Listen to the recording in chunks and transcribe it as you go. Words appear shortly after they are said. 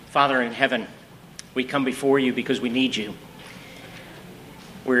Father in heaven, we come before you because we need you.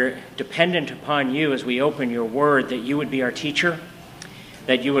 We're dependent upon you as we open your word, that you would be our teacher,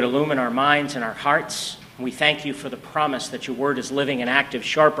 that you would illumine our minds and our hearts. We thank you for the promise that your word is living and active,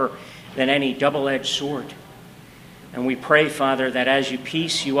 sharper than any double-edged sword. And we pray, Father, that as you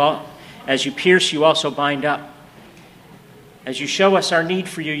pierce, you also bind up. As you show us our need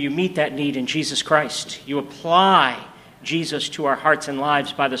for you, you meet that need in Jesus Christ. You apply Jesus to our hearts and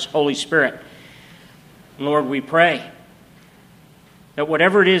lives by this Holy Spirit. And Lord, we pray that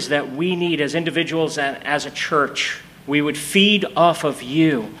whatever it is that we need as individuals and as a church, we would feed off of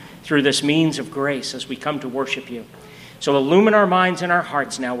you through this means of grace as we come to worship you. So illumine our minds and our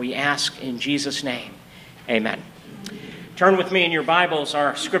hearts now, we ask in Jesus' name. Amen. Turn with me in your Bibles.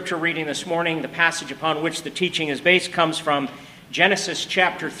 Our scripture reading this morning, the passage upon which the teaching is based, comes from Genesis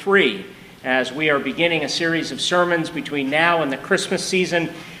chapter 3. As we are beginning a series of sermons between now and the Christmas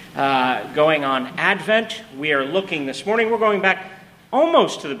season, going on Advent, we are looking this morning, we're going back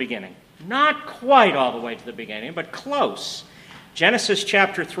almost to the beginning. Not quite all the way to the beginning, but close. Genesis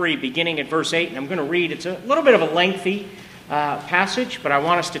chapter 3, beginning at verse 8, and I'm going to read. It's a little bit of a lengthy passage, but I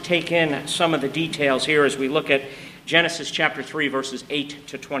want us to take in some of the details here as we look at Genesis chapter 3, verses 8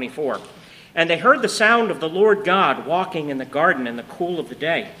 to 24. And they heard the sound of the Lord God walking in the garden in the cool of the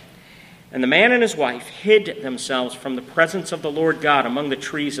day. And the man and his wife hid themselves from the presence of the Lord God among the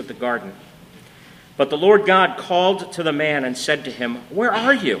trees of the garden. But the Lord God called to the man and said to him, "Where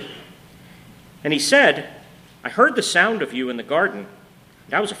are you?" And he said, "I heard the sound of you in the garden,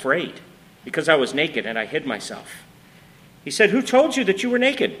 and I was afraid, because I was naked and I hid myself." He said, "Who told you that you were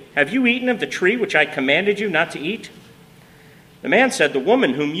naked? Have you eaten of the tree which I commanded you not to eat?" The man said, "The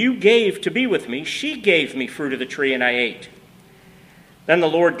woman whom you gave to be with me, she gave me fruit of the tree, and I ate." Then the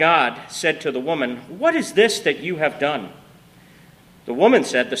Lord God said to the woman, "What is this that you have done?" The woman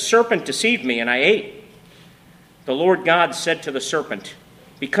said, "The serpent deceived me, and I ate." The Lord God said to the serpent,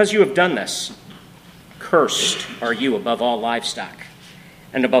 "Because you have done this, cursed are you above all livestock,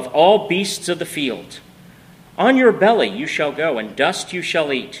 and above all beasts of the field. On your belly you shall go, and dust you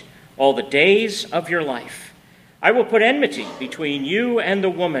shall eat all the days of your life. I will put enmity between you and the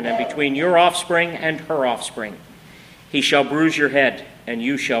woman, and between your offspring and her offspring. He shall bruise your head, and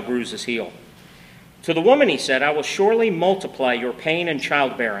you shall bruise his heel." To the woman he said, "I will surely multiply your pain and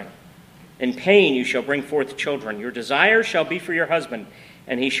childbearing. In pain you shall bring forth children. Your desire shall be for your husband,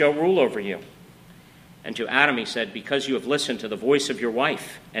 and he shall rule over you." And to Adam he said, "Because you have listened to the voice of your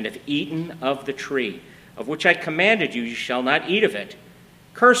wife, and have eaten of the tree, of which I commanded you, you shall not eat of it.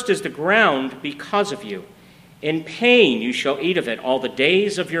 Cursed is the ground because of you. In pain you shall eat of it all the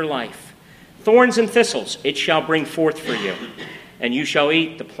days of your life. Thorns and thistles it shall bring forth for you, and you shall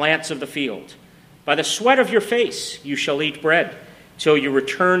eat the plants of the field. By the sweat of your face you shall eat bread, till you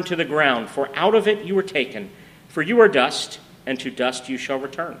return to the ground, for out of it you were taken. For you are dust, and to dust you shall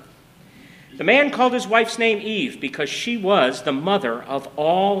return." The man called his wife's name Eve, because she was the mother of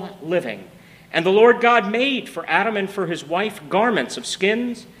all living. And the Lord God made for Adam and for his wife garments of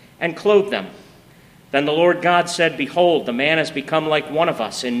skins, and clothed them. Then the Lord God said, "Behold, the man has become like one of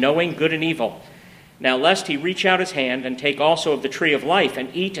us in knowing good and evil. Now lest he reach out his hand and take also of the tree of life and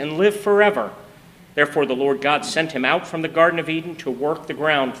eat and live forever." Therefore the Lord God sent him out from the Garden of Eden to work the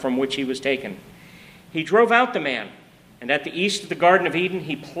ground from which he was taken. He drove out the man, and at the east of the Garden of Eden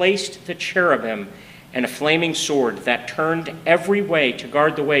he placed the cherubim and a flaming sword that turned every way to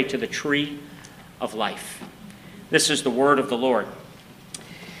guard the way to the tree of life. This is the word of the Lord.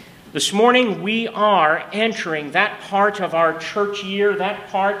 This morning we are entering that part of our church year, that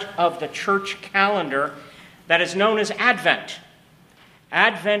part of the church calendar that is known as Advent.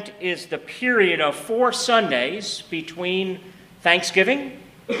 Advent is the period of 4 Sundays between Thanksgiving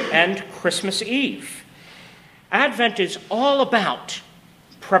and Christmas Eve. Advent is all about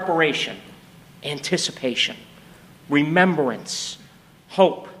preparation, anticipation, remembrance,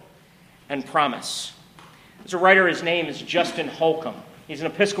 hope, and promise. There's a writer, his name is Justin Holcomb. He's an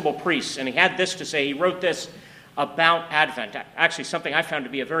Episcopal priest, and he had this to say. He wrote this about Advent. Actually, something I found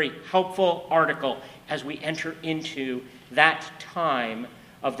to be a very helpful article as we enter into that time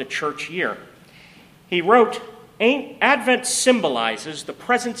of the church year. He wrote, "Advent symbolizes the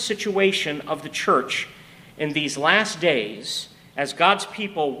present situation of the church in these last days as God's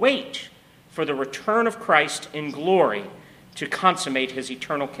people wait for the return of Christ in glory to consummate his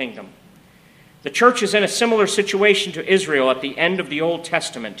eternal kingdom. The church is in a similar situation to Israel at the end of the Old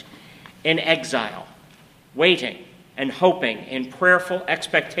Testament, in exile, waiting and hoping in prayerful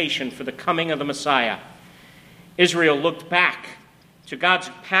expectation for the coming of the Messiah. Israel looked back to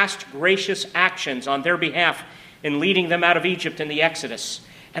God's past gracious actions on their behalf in leading them out of Egypt in the Exodus,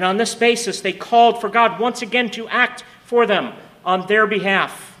 And on this basis, they called for God once again to act for them on their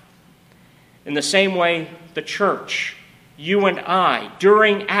behalf. In the same way, the church, you and I,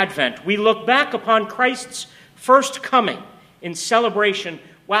 during Advent, we look back upon Christ's first coming in celebration,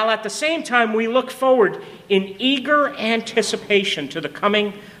 while at the same time we look forward in eager anticipation to the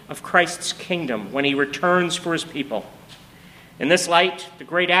coming of Christ's kingdom when he returns for his people. In this light, the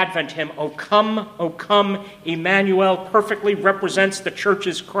great Advent hymn, O come, Emmanuel, perfectly represents the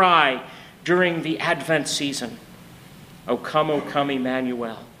church's cry during the Advent season. O come,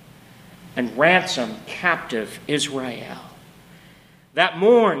 Emmanuel, and ransom captive Israel, that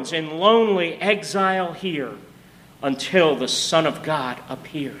mourns in lonely exile here until the Son of God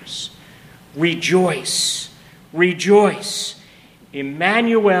appears. Rejoice, rejoice,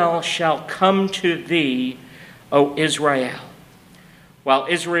 Emmanuel shall come to thee, O Israel. While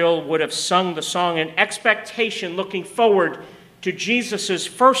Israel would have sung the song in expectation, looking forward to Jesus'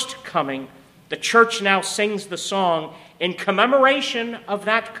 first coming, the church now sings the song in commemoration of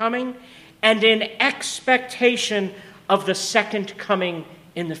that coming and in expectation of the second coming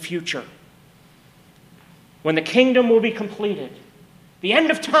in the future. When the kingdom will be completed, the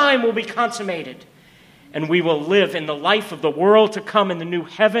end of time will be consummated, and we will live in the life of the world to come in the new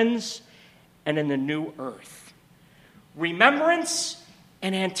heavens and in the new earth. Remembrance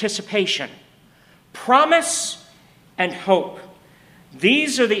and anticipation, promise and hope.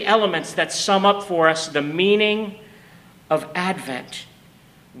 These are the elements that sum up for us the meaning of Advent.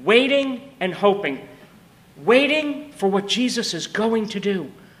 Waiting and hoping. Waiting for what Jesus is going to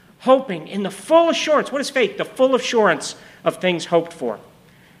do. Hoping in the full assurance. What is faith? The full assurance of things hoped for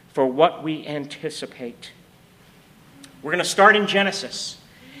what we anticipate. We're going to start in Genesis.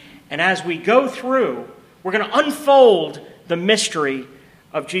 And as we go through, we're going to unfold the mystery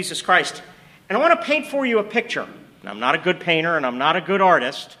of Jesus Christ. And I want to paint for you a picture. And I'm not a good painter and I'm not a good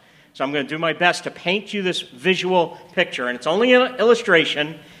artist, so I'm going to do my best to paint you this visual picture. And it's only an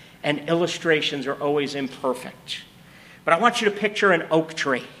illustration, and illustrations are always imperfect. But I want you to picture an oak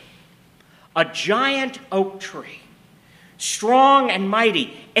tree. A giant oak tree, strong and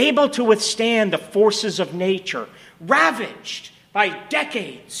mighty, able to withstand the forces of nature, ravaged by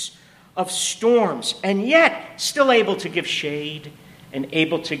decades of storms, and yet still able to give shade and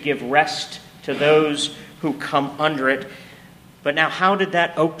able to give rest to those who come under it. But now, how did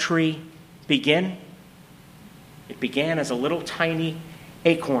that oak tree begin? It began as a little tiny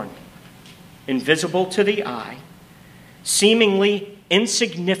acorn, invisible to the eye, seemingly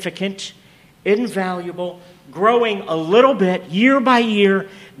insignificant, invaluable, growing a little bit, year by year,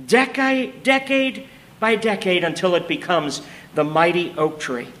 decade by decade, until it becomes the mighty oak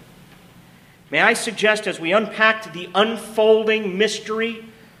tree. May I suggest, as we unpack the unfolding mystery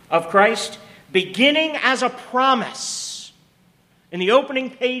of Christ, beginning as a promise in the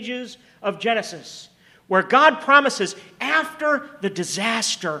opening pages of Genesis, where God promises after the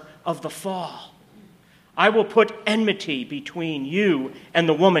disaster of the fall, I will put enmity between you and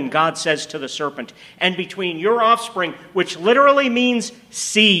the woman, God says to the serpent, and between your offspring, which literally means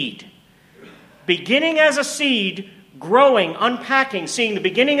seed. Beginning as a seed, growing, unpacking, seeing the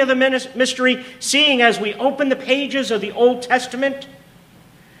beginning of the mystery, seeing as we open the pages of the Old Testament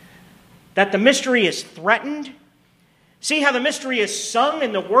that the mystery is threatened. See how the mystery is sung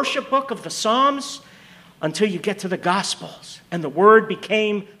in the worship book of the Psalms until you get to the Gospels, and the Word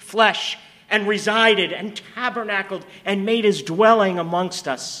became flesh and resided and tabernacled and made his dwelling amongst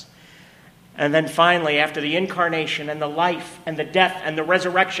us. And then finally, after the incarnation and the life and the death and the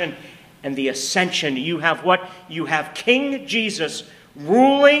resurrection and the ascension, you have what? You have King Jesus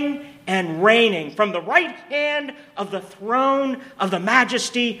ruling and reigning from the right hand of the throne of the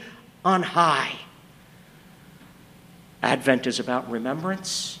majesty on high. Advent is about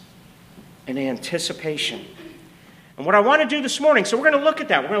remembrance and anticipation. And what I want to do this morning, so we're going to look at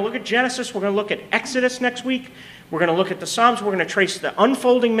that. We're going to look at Genesis. We're going to look at Exodus next week. We're going to look at the Psalms. We're going to trace the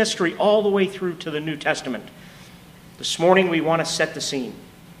unfolding mystery all the way through to the New Testament. This morning we want to set the scene.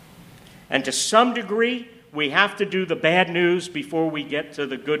 And to some degree, we have to do the bad news before we get to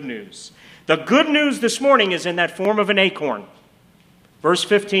the good news. The good news this morning is in that form of an acorn. Verse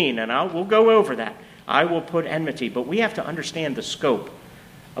 15, and we'll go over that. I will put enmity, but we have to understand the scope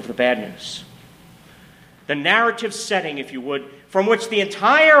of the bad news. The narrative setting, if you would, from which the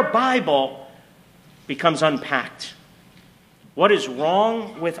entire Bible becomes unpacked. What is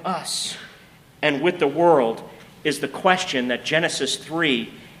wrong with us and with the world is the question that Genesis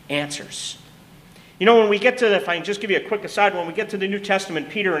 3 answers. You know, when we get to, if I can just give you a quick aside, when we get to the New Testament,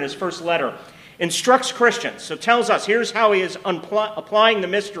 Peter in his first letter instructs Christians. So tells us, here's how he is applying the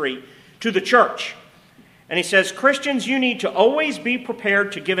mystery to the church. And he says, Christians, you need to always be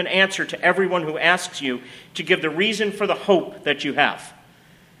prepared to give an answer to everyone who asks you to give the reason for the hope that you have.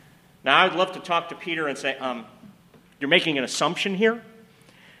 Now, I would love to talk to Peter and say, you're making an assumption here.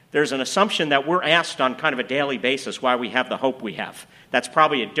 There's an assumption that we're asked on kind of a daily basis why we have the hope we have. That's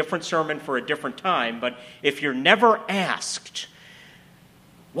probably a different sermon for a different time, but if you're never asked,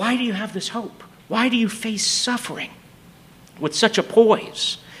 why do you have this hope? Why do you face suffering with such a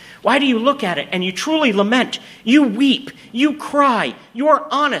poise? Why do you look at it and you truly lament? You weep, you cry, you're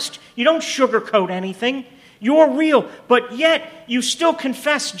honest, you don't sugarcoat anything. You're real, but yet you still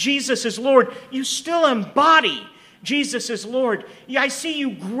confess Jesus is Lord. You still embody Jesus is Lord. I see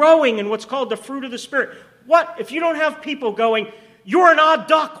you growing in what's called the fruit of the Spirit. What if you don't have people going, you're an odd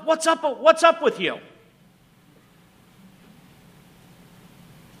duck, what's up with you?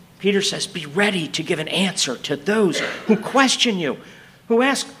 Peter says, be ready to give an answer to those who question you, who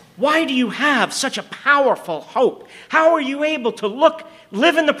ask, why do you have such a powerful hope? How are you able to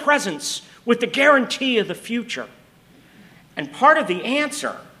live in the presence with the guarantee of the future? And part of the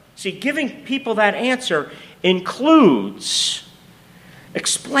answer, giving people that answer includes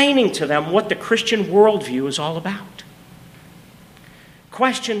explaining to them what the Christian worldview is all about.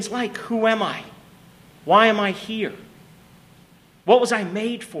 Questions like, who am I? Why am I here? What was I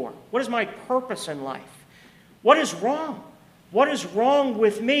made for? What is my purpose in life? What is wrong? What is wrong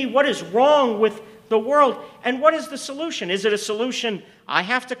with me? What is wrong with the world? And what is the solution? Is it a solution I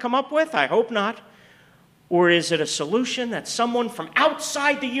have to come up with? I hope not. Or is it a solution that someone from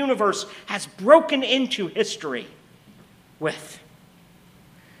outside the universe has broken into history with?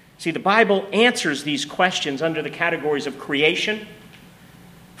 See, the Bible answers these questions under the categories of creation,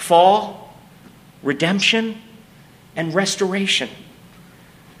 fall, redemption, and restoration.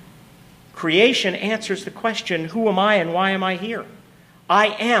 Creation answers the question, who am I and why am I here? I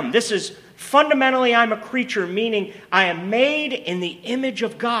am. This is fundamentally, I'm a creature, meaning I am made in the image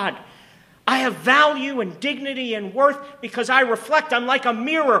of God. I have value and dignity and worth because I reflect. I'm like a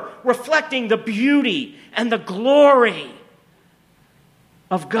mirror reflecting the beauty and the glory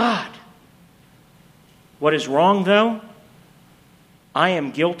of God. What is wrong, though? I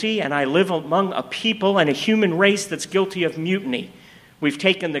am guilty, and I live among a people and a human race that's guilty of mutiny. We've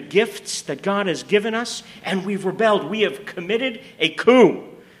taken the gifts that God has given us, and we've rebelled. We have committed a coup.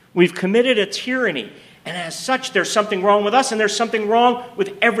 We've committed a tyranny. And as such, there's something wrong with us, and there's something wrong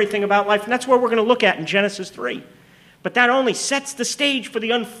with everything about life. And that's what we're going to look at in Genesis 3. But that only sets the stage for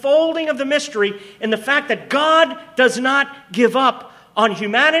the unfolding of the mystery in the fact that God does not give up on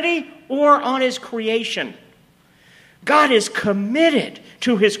humanity or on his creation. God is committed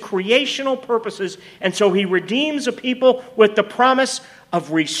to his creational purposes, and so he redeems a people with the promise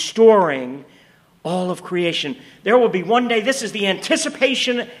of restoring all of creation. There will be one day, this is the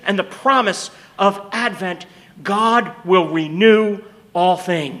anticipation and the promise of Advent, God will renew all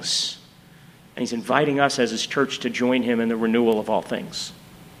things. And he's inviting us as his church to join him in the renewal of all things.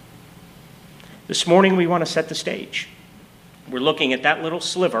 This morning we want to set the stage. We're looking at that little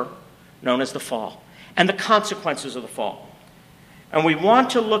sliver known as the fall and the consequences of the fall. And we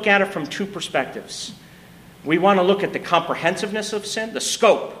want to look at it from two perspectives. We want to look at the comprehensiveness of sin, the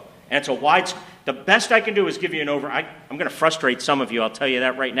scope. And it's a wide, the best I can do is give you an I'm going to frustrate some of you, I'll tell you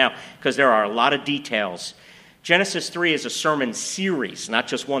that right now, because there are a lot of details. Genesis 3 is a sermon series, not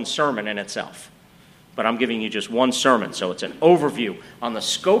just one sermon in itself. But I'm giving you just one sermon, so it's an overview on the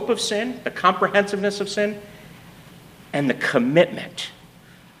scope of sin, the comprehensiveness of sin, and the commitment,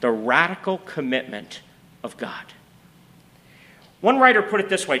 the radical commitment of God. One writer put it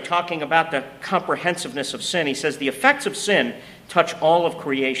this way, talking about the comprehensiveness of sin. He says, the effects of sin touch all of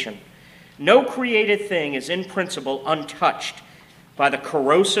creation. No created thing is in principle untouched by the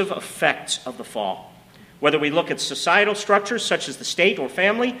corrosive effects of the fall. Whether we look at societal structures such as the state or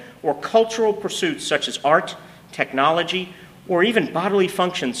family, or cultural pursuits such as art, technology, or even bodily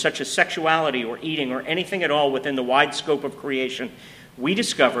functions such as sexuality or eating or anything at all within the wide scope of creation, we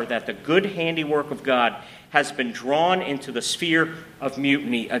discover that the good handiwork of God has been drawn into the sphere of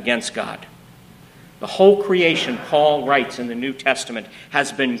mutiny against God. The whole creation, Paul writes in the New Testament,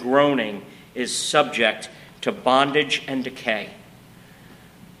 has been groaning, is subject to bondage and decay.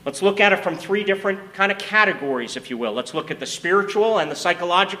 Let's look at it from three different kind of categories, if you will. Let's look at the spiritual and the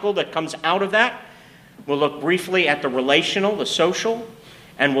psychological that comes out of that. We'll look briefly at the relational, the social,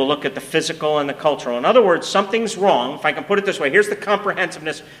 and we'll look at the physical and the cultural. In other words, something's wrong. If I can put it this way, here's the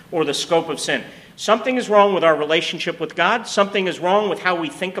comprehensiveness or the scope of sin. Something is wrong with our relationship with God. Something is wrong with how we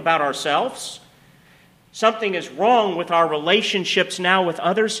think about ourselves. Something is wrong with our relationships now with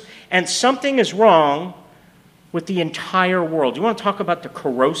others. And something is wrong with the entire world. You want to talk about the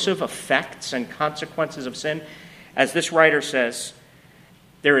corrosive effects and consequences of sin? As this writer says,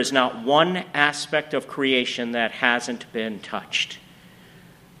 there is not one aspect of creation that hasn't been touched.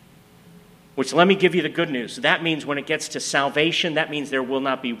 Which, let me give you the good news. That means when it gets to salvation, that means there will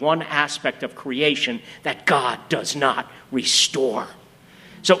not be one aspect of creation that God does not restore.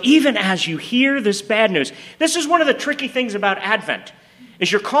 So even as you hear this bad news, this is one of the tricky things about Advent,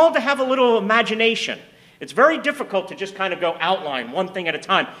 is you're called to have a little imagination. It's very difficult to just kind of go outline one thing at a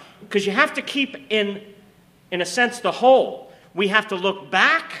time, because you have to keep in a sense, the whole. We have to look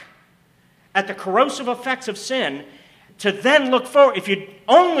back at the corrosive effects of sin to then look forward. If you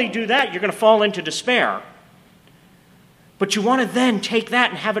only do that, you're going to fall into despair. But you want to then take that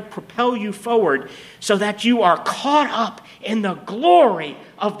and have it propel you forward so that you are caught up in the glory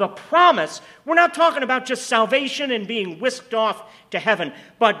of the promise. We're not talking about just salvation and being whisked off to heaven,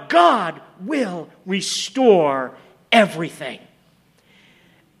 but God will restore everything.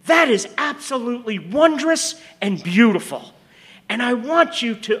 That is absolutely wondrous and beautiful. And I want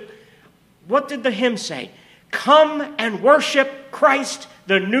you to, what did the hymn say? Come and worship Christ,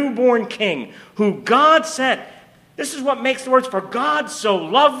 the newborn King, who God said, this is what makes the words, for God so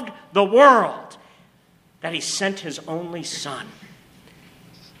loved the world that he sent his only Son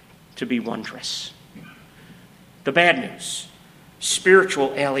to be wondrous. The bad news,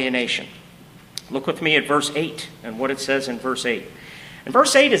 spiritual alienation. Look with me at verse 8 and what it says in verse 8. And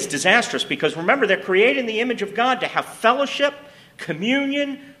verse 8 is disastrous because remember, they're created in the image of God to have fellowship,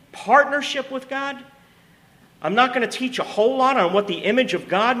 communion, partnership with God. I'm not going to teach a whole lot on what the image of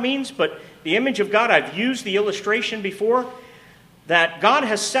God means, but the image of God, I've used the illustration before, that God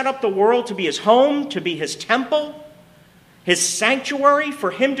has set up the world to be his home, to be his temple, his sanctuary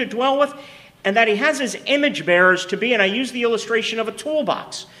for him to dwell with, and that he has his image bearers to be, and I use the illustration of a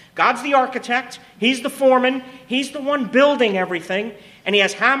toolbox. God's the architect, he's the foreman, he's the one building everything, and he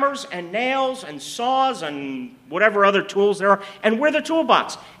has hammers and nails and saws and whatever other tools there are, and we're the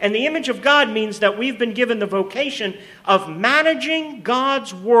toolbox. And the image of God means that we've been given the vocation of managing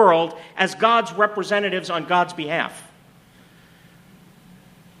God's world as God's representatives on God's behalf.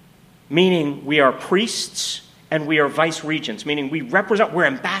 Meaning we are priests and we are vice regents, meaning we're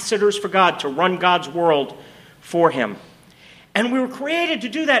ambassadors for God to run God's world for him. And we were created to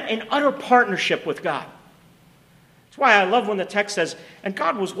do that in utter partnership with God. That's why I love when the text says, and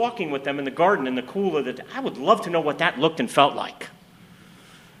God was walking with them in the garden in the cool of the day. I would love to know what that looked and felt like.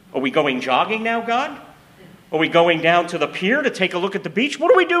 Are we going jogging now, God? Are we going down to the pier to take a look at the beach?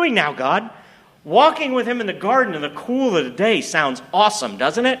 What are we doing now, God? Walking with him in the garden in the cool of the day sounds awesome,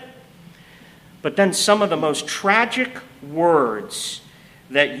 doesn't it? But then some of the most tragic words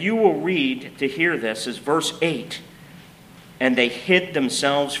that you will read to hear this is verse 8. And they hid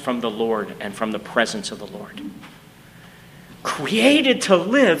themselves from the Lord and from the presence of the Lord. Created to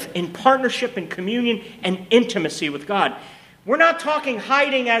live in partnership and communion and intimacy with God. We're not talking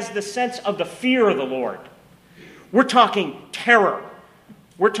hiding as the sense of the fear of the Lord. We're talking terror.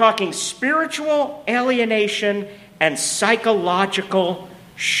 We're talking spiritual alienation and psychological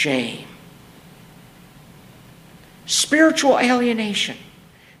shame. Spiritual alienation.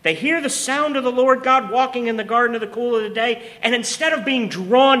 They hear the sound of the Lord God walking in the garden of the cool of the day, and instead of being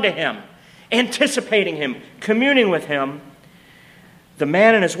drawn to him, anticipating him, communing with him, the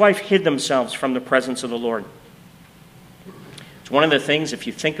man and his wife hid themselves from the presence of the Lord. It's one of the things, if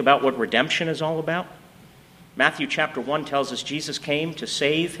you think about what redemption is all about, Matthew chapter 1 tells us Jesus came to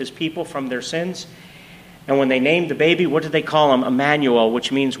save his people from their sins. And when they named the baby, what did they call him? Emmanuel,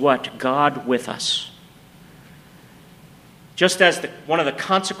 which means what? God with us. Just as one of the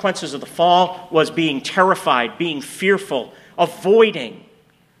consequences of the fall was being terrified, being fearful, avoiding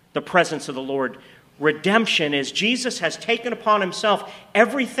the presence of the Lord, redemption is Jesus has taken upon himself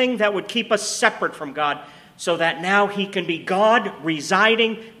everything that would keep us separate from God so that now he can be God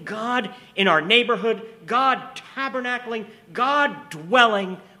residing, God in our neighborhood, God tabernacling, God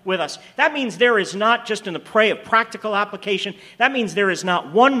dwelling with us. That means there is not, just in the prey of practical application, that means there is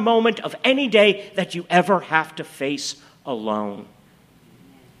not one moment of any day that you ever have to face alone.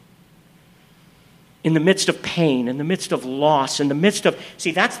 In the midst of pain, in the midst of loss, in the midst of...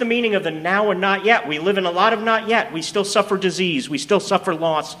 See, that's the meaning of the now and not yet. We live in a lot of not yet. We still suffer disease. We still suffer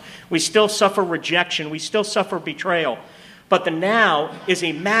loss. We still suffer rejection. We still suffer betrayal. But the now is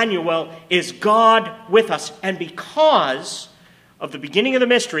Emmanuel, is God with us. And because of the beginning of the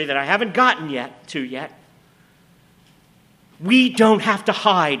mystery that I haven't gotten yet, we don't have to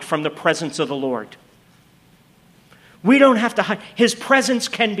hide from the presence of the Lord. We don't have to hide. His presence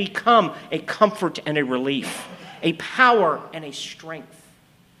can become a comfort and a relief, a power and a strength.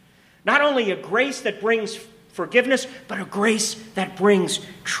 Not only a grace that brings forgiveness, but a grace that brings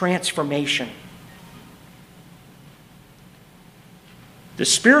transformation. The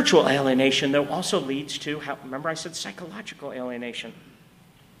spiritual alienation, though, also leads to, remember I said psychological alienation.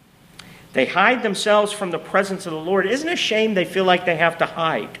 They hide themselves from the presence of the Lord. Isn't it a shame they feel like they have to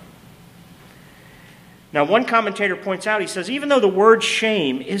hide? Now, one commentator points out, he says, even though the word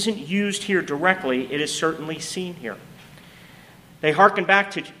shame isn't used here directly, it is certainly seen here. They hearken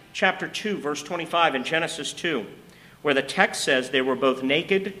back to chapter 2, verse 25 in Genesis 2, where the text says they were both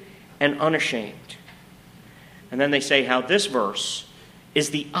naked and unashamed. And then they say how this verse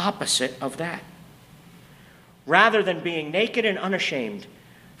is the opposite of that. Rather than being naked and unashamed,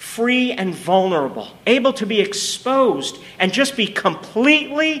 free and vulnerable, able to be exposed and just be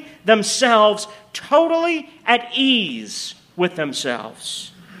completely themselves, totally at ease with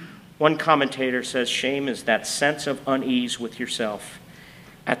themselves. One commentator says shame is that sense of unease with yourself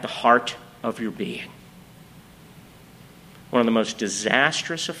at the heart of your being. One of the most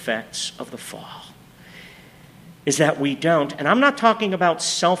disastrous effects of the fall is that we don't, and I'm not talking about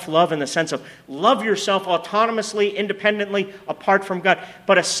self-love in the sense of love yourself autonomously, independently, apart from God,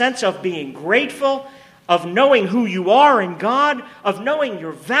 but a sense of being grateful, of knowing who you are in God, of knowing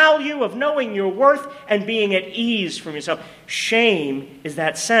your value, of knowing your worth, and being at ease from yourself. Shame is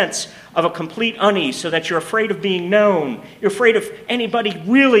that sense of a complete unease, so that you're afraid of being known. You're afraid of anybody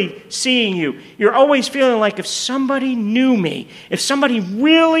really seeing you. You're always feeling like if somebody knew me, if somebody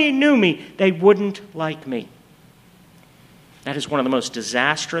really knew me, they wouldn't like me. That is one of the most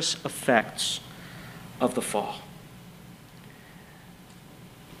disastrous effects of the fall.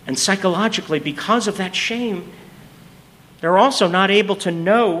 And psychologically, because of that shame, they're also not able to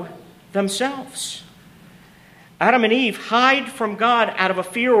know themselves. Adam and Eve hide from God out of a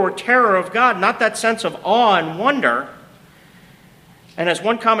fear or terror of God, not that sense of awe and wonder. And as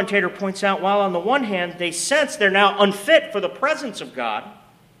one commentator points out, while on the one hand, they sense they're now unfit for the presence of God,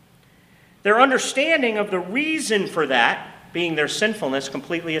 their understanding of the reason for that, being their sinfulness,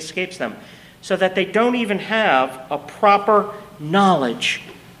 completely escapes them, so that they don't even have a proper knowledge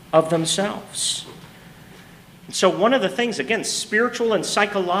of themselves. And so one of the things, again, spiritual and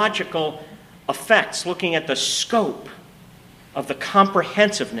psychological effects, looking at the scope of the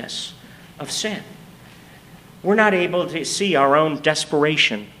comprehensiveness of sin. We're not able to see our own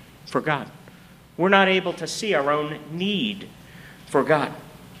desperation for God. We're not able to see our own need for God.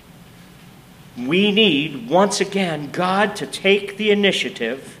 We need, once again, God to take the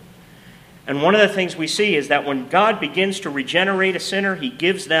initiative. And one of the things we see is that when God begins to regenerate a sinner, he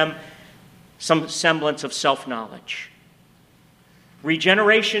gives them some semblance of self-knowledge.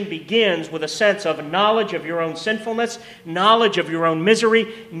 Regeneration begins with a sense of knowledge of your own sinfulness, knowledge of your own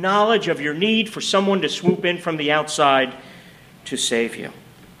misery, knowledge of your need for someone to swoop in from the outside to save you.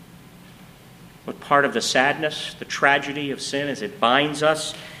 But part of the sadness, the tragedy of sin is it binds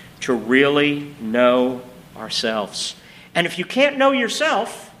us to really know ourselves. And if you can't know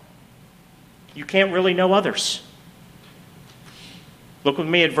yourself, you can't really know others. Look with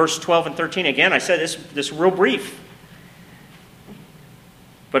me at verse 12 and 13. Again, I said this real brief.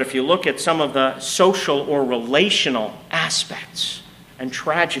 But if you look at some of the social or relational aspects and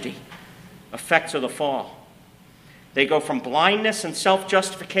tragedy, effects of the fall, they go from blindness and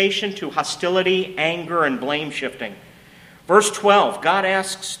self-justification to hostility, anger, and blame shifting. Verse 12, God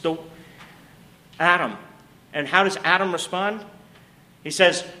asks Adam, and how does Adam respond? He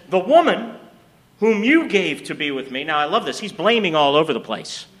says, the woman whom you gave to be with me. Now, I love this. He's blaming all over the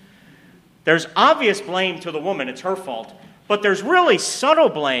place. There's obvious blame to the woman. It's her fault. But there's really subtle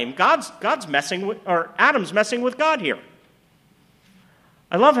blame. Adam's messing with God here.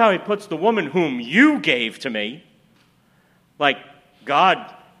 I love how he puts the woman whom you gave to me. Like,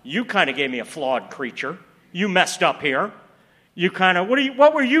 God, you kind of gave me a flawed creature. You messed up here. You kind of,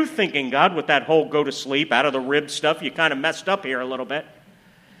 what were you thinking, God, with that whole go to sleep, out of the rib stuff? You kind of messed up here a little bit.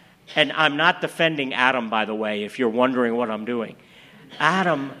 And I'm not defending Adam, by the way, if you're wondering what I'm doing.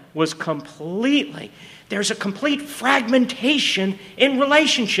 Adam was there's a complete fragmentation in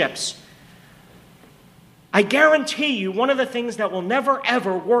relationships. I guarantee you one of the things that will never,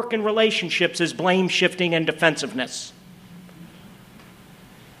 ever work in relationships is blame shifting and defensiveness.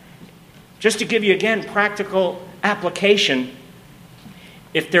 Just to give you, again, practical application,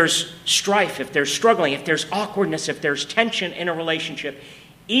 if there's strife, if there's struggling, if there's awkwardness, if there's tension in a relationship,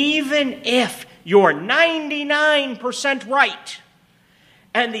 even if you're 99% right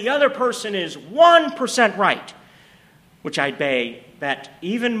and the other person is 1% right, which I'd bet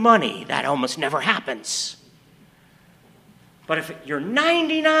even money, that almost never happens. But if you're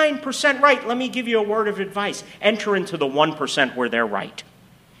 99% right, let me give you a word of advice. Enter into the 1% where they're right.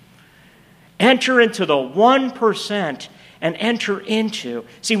 Enter into the 1% and enter into.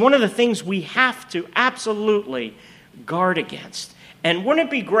 See, one of the things we have to absolutely guard against. And wouldn't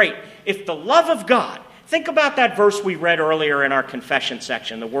it be great if the love of God, think about that verse we read earlier in our confession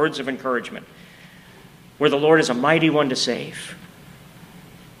section, the words of encouragement, where the Lord is a mighty one to save,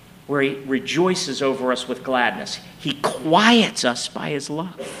 where he rejoices over us with gladness. He quiets us by his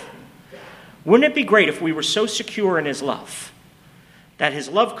love. Wouldn't it be great if we were so secure in his love that his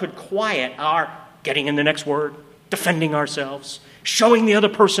love could quiet our getting in the next word, defending ourselves, showing the other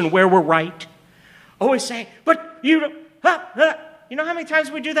person where we're right, always saying, but you know how many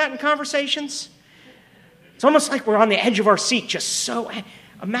times we do that in conversations? It's almost like we're on the edge of our seat, just so.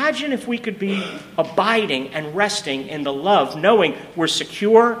 Imagine if we could be abiding and resting in the love, knowing we're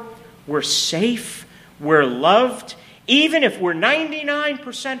secure, we're safe, we're loved, even if we're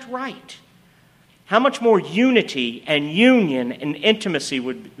 99% right. How much more unity and union and intimacy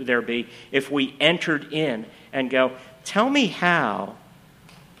would there be if we entered in and go, tell me how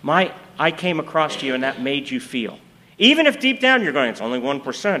I came across you and that made you feel. Even if deep down you're going, it's only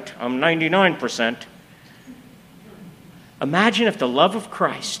 1%, I'm 99%. Imagine if the love of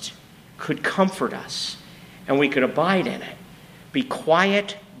Christ could comfort us and we could abide in it, be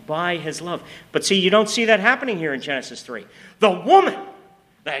quiet by his love. But see, you don't see that happening here in Genesis 3. The woman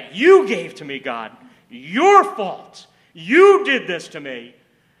that you gave to me, God, your fault. You did this to me.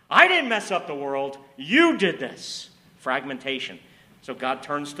 I didn't mess up the world. You did this. Fragmentation. So God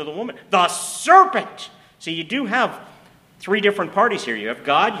turns to the woman. The serpent. See, you do have three different parties here. You have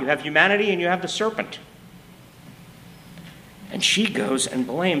God, you have humanity, and you have the serpent. And she goes and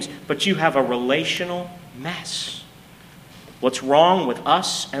blames, but you have a relational mess. What's wrong with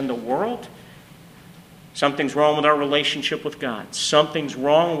us and the world? Something's wrong with our relationship with God. Something's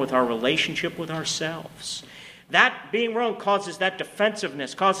wrong with our relationship with ourselves. That being wrong causes that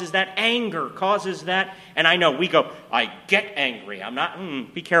defensiveness, causes that anger, causes that, and I know we go, I get angry. I'm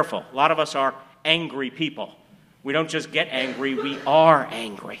not, be careful. A lot of us are angry people. We don't just get angry, we are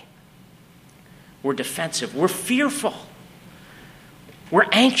angry. We're defensive. We're fearful. We're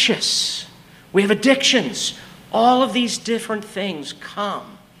anxious. We have addictions. All of these different things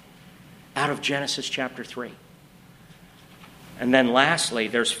come out of Genesis chapter 3. And then lastly,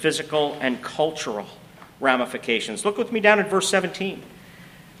 there's physical and cultural ramifications. Look with me down at verse 17.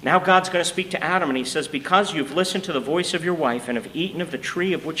 Now God's going to speak to Adam, and he says, because you've listened to the voice of your wife and have eaten of the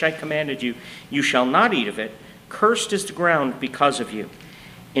tree of which I commanded you, you shall not eat of it. Cursed is the ground because of you.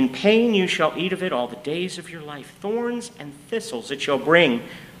 In pain you shall eat of it all the days of your life. Thorns and thistles it shall bring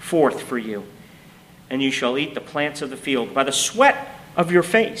forth for you. And you shall eat the plants of the field. By the sweat of your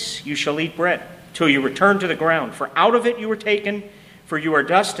face you shall eat bread, till you return to the ground. For out of it you were taken, for you are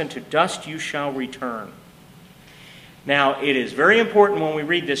dust, and to dust you shall return. Now, it is very important when we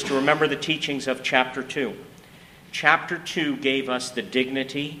read this to remember the teachings of chapter 2. Chapter 2 gave us the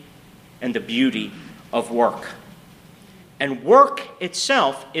dignity and the beauty of work. And work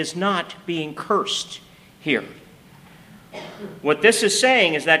itself is not being cursed here. What this is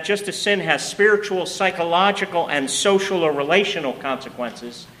saying is that just as sin has spiritual, psychological, and social or relational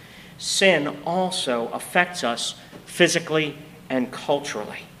consequences, sin also affects us physically and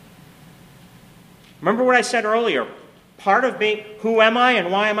culturally. Remember what I said earlier? Part of being, who am I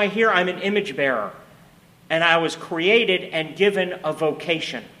and why am I here? I'm an image bearer. And I was created and given a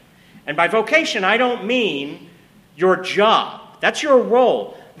vocation. And by vocation, I don't mean your job. That's your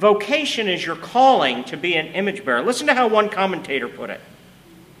role. Vocation is your calling to be an image bearer. Listen to how one commentator put it.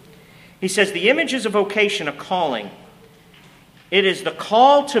 He says, the image is a vocation, a calling. It is the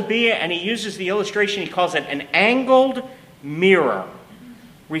call to be, and he uses the illustration, he calls it an angled mirror,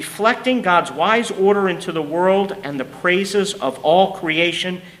 reflecting God's wise order into the world and the praises of all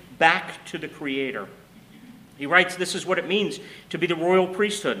creation back to the Creator. He writes, this is what it means to be the royal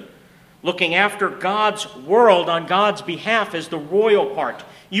priesthood. Looking after God's world on God's behalf is the royal part.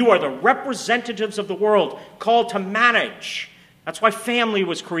 You are the representatives of the world, called to manage. That's why family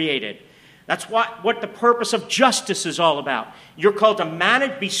was created. That's what the purpose of justice is all about. You're called to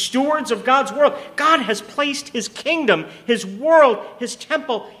manage, be stewards of God's world. God has placed his kingdom, his world, his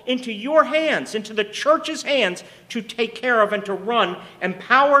temple into your hands, into the church's hands to take care of and to run,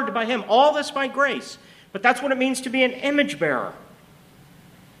 empowered by him. All this by grace. But that's what it means to be an image bearer.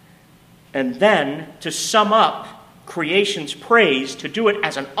 And then, to sum up creation's praise, to do it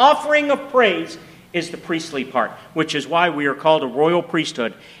as an offering of praise, is the priestly part, which is why we are called a royal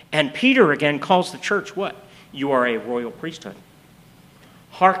priesthood. And Peter again calls the church what? You are a royal priesthood.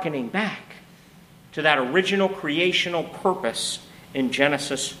 Hearkening back to that original creational purpose in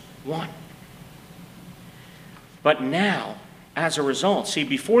Genesis 1. But now, as a result, see,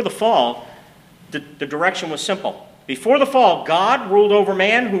 before the fall, The direction was simple. Before the fall, God ruled over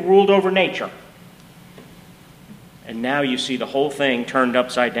man who ruled over nature. And now you see the whole thing turned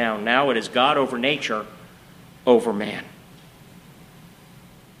upside down. Now it is God over nature, over man.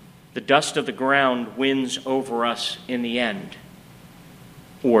 The dust of the ground wins over us in the end.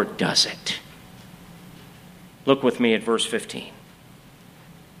 Or does it? Look with me at verse 15.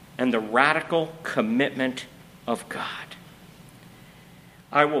 And the radical commitment of God.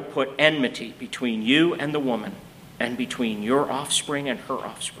 I will put enmity between you and the woman, and between your offspring and her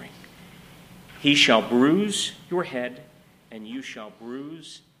offspring. He shall bruise your head, and you shall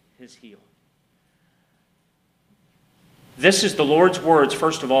bruise his heel. This is the Lord's words,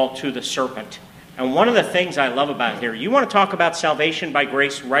 first of all, to the serpent. And one of the things I love about here, you want to talk about salvation by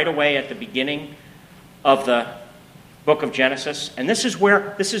grace right away at the beginning of the book of Genesis. And this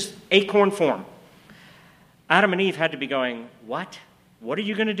is acorn form. Adam and Eve had to be going, what? What are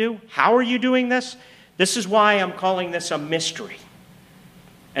you going to do? How are you doing this? This is why I'm calling this a mystery.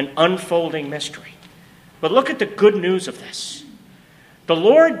 An unfolding mystery. But look at the good news of this. The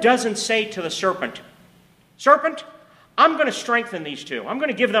Lord doesn't say to the serpent, Serpent, I'm going to strengthen these two. I'm going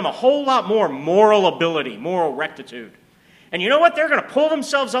to give them a whole lot more moral ability, moral rectitude. And you know what? They're going to pull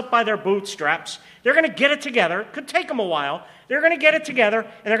themselves up by their bootstraps. They're going to get it together. It could take them a while. They're going to get it together,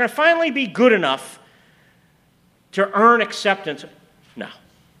 and they're going to finally be good enough to earn acceptance. No.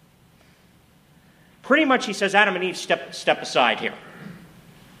 Pretty much he says, Adam and Eve, step aside here.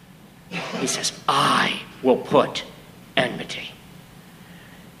 He says, I will put enmity.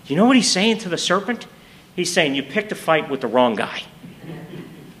 You know what he's saying to the serpent? He's saying, you picked a fight with the wrong guy.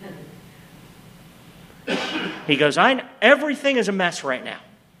 He goes, everything is a mess right now.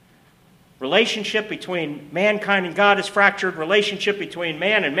 Relationship between mankind and God is fractured. Relationship between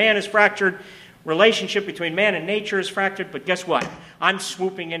man and man is fractured. Relationship between man and nature is fractured. But guess what? I'm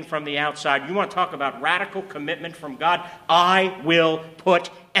swooping in from the outside. You want to talk about radical commitment from God? I will put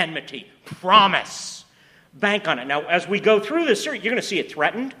enmity. Promise. Bank on it. Now, as we go through this series, you're going to see it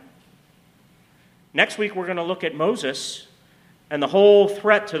threatened. Next week, we're going to look at Moses and the whole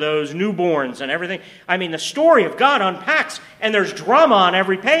threat to those newborns and everything. I mean, the story of God unpacks, and there's drama on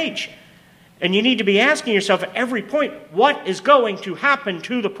every page. And you need to be asking yourself at every point, what is going to happen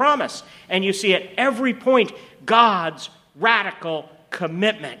to the promise? And you see at every point, God's radical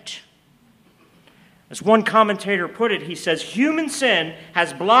commitment. As one commentator put it, he says, human sin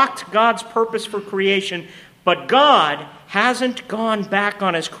has blocked God's purpose for creation, but God hasn't gone back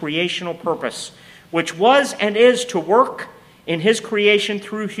on his creational purpose, which was and is to work in his creation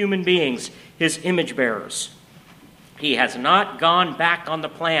through human beings, his image bearers. He has not gone back on the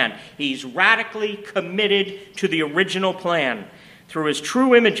plan. He's radically committed to the original plan. Through his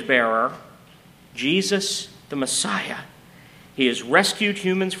true image bearer, Jesus the Messiah, he has rescued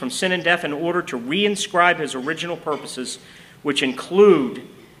humans from sin and death in order to reinscribe his original purposes, which include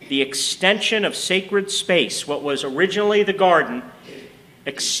the extension of sacred space, what was originally the garden,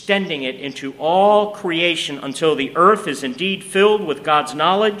 extending it into all creation until the earth is indeed filled with God's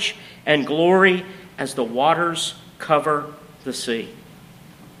knowledge and glory as the waters cover the sea.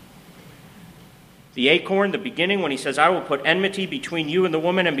 The acorn, the beginning, when he says, I will put enmity between you and the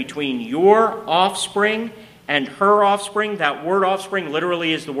woman and between your offspring and her offspring. That word offspring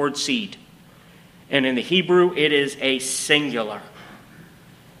literally is the word seed. And in the Hebrew, it is a singular.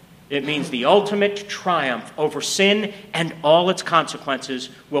 It means the ultimate triumph over sin and all its consequences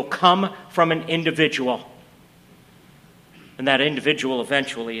will come from an individual. And that individual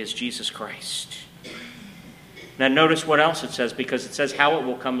eventually is Jesus Christ. Now notice what else it says, because it says how it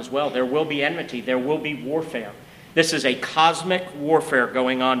will come as well. There will be enmity. There will be warfare. This is a cosmic warfare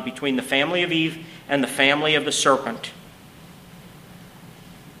going on between the family of Eve and the family of the serpent.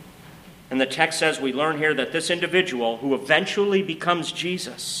 And the text says, we learn here that this individual who eventually becomes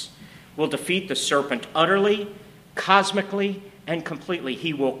Jesus will defeat the serpent utterly, cosmically, and completely.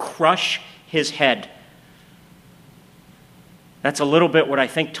 He will crush his head. That's a little bit what I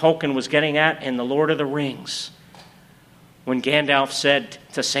think Tolkien was getting at in The Lord of the Rings. When Gandalf said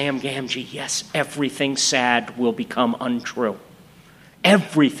to Sam Gamgee, yes, everything sad will become untrue.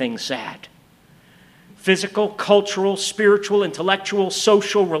 Everything sad. Physical, cultural, spiritual, intellectual,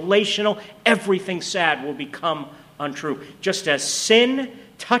 social, relational, everything sad will become untrue. Just as sin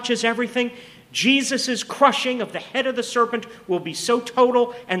touches everything, Jesus' crushing of the head of the serpent will be so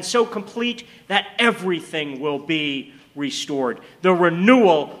total and so complete that everything will be restored. The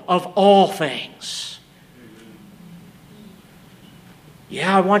renewal of all things.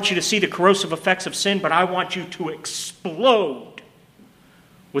 Yeah, I want you to see the corrosive effects of sin, but I want you to explode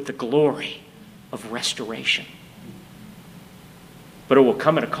with the glory of restoration. But it will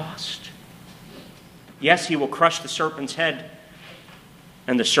come at a cost. Yes, he will crush the serpent's head,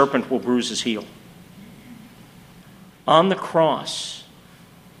 and the serpent will bruise his heel. On the cross,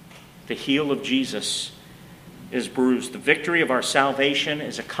 the heel of Jesus is bruised. The victory of our salvation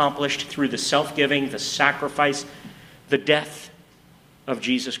is accomplished through the self-giving, the sacrifice, the death of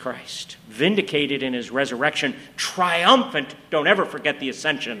Jesus Christ. Vindicated in his resurrection, triumphant, don't ever forget the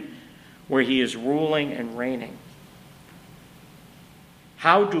ascension, where he is ruling and reigning.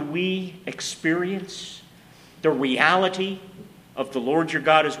 How do we experience the reality of the Lord your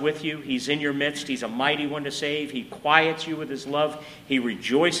God is with you? He's in your midst. He's a mighty one to save. He quiets you with his love. He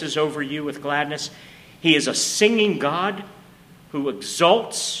rejoices over you with gladness. He is a singing God who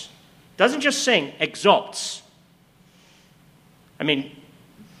exalts, doesn't just sing, exalts. I mean,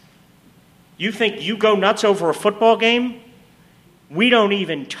 you think you go nuts over a football game? We don't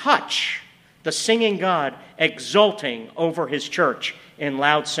even touch the singing God exulting over his church in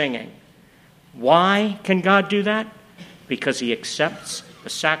loud singing. Why can God do that? Because he accepts the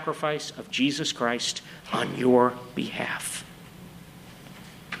sacrifice of Jesus Christ on your behalf.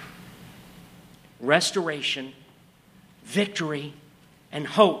 Restoration, victory, and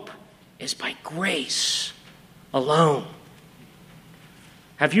hope is by grace alone.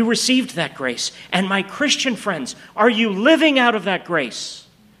 Have you received that grace? And my Christian friends, are you living out of that grace?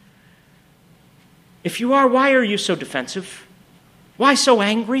 If you are, why are you so defensive? Why so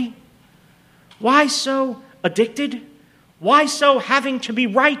angry? Why so addicted? Why so having to be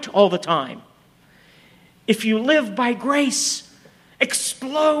right all the time? If you live by grace,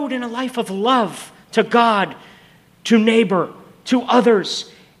 explode in a life of love to God, to neighbor, to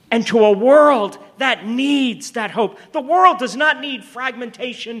others, and to a world that needs that hope. The world does not need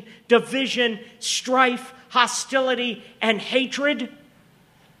fragmentation, division, strife, hostility, and hatred.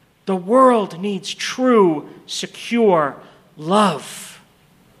 The world needs true, secure love.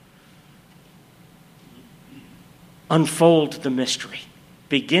 Unfold the mystery.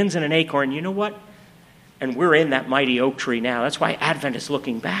 Begins in an acorn. You know what? And we're in that mighty oak tree now. That's why Advent is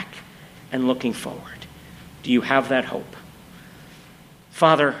looking back and looking forward. Do you have that hope?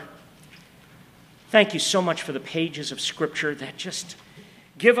 Father, thank you so much for the pages of Scripture that just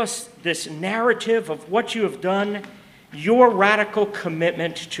give us this narrative of what you have done, your radical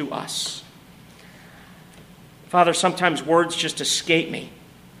commitment to us. Father, sometimes words just escape me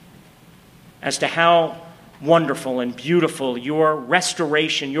as to how wonderful and beautiful your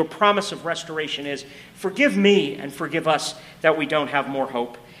restoration, your promise of restoration is. Forgive me and forgive us that we don't have more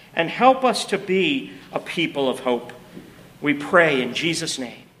hope. And help us to be a people of hope. We pray in Jesus'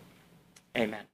 name. Amen.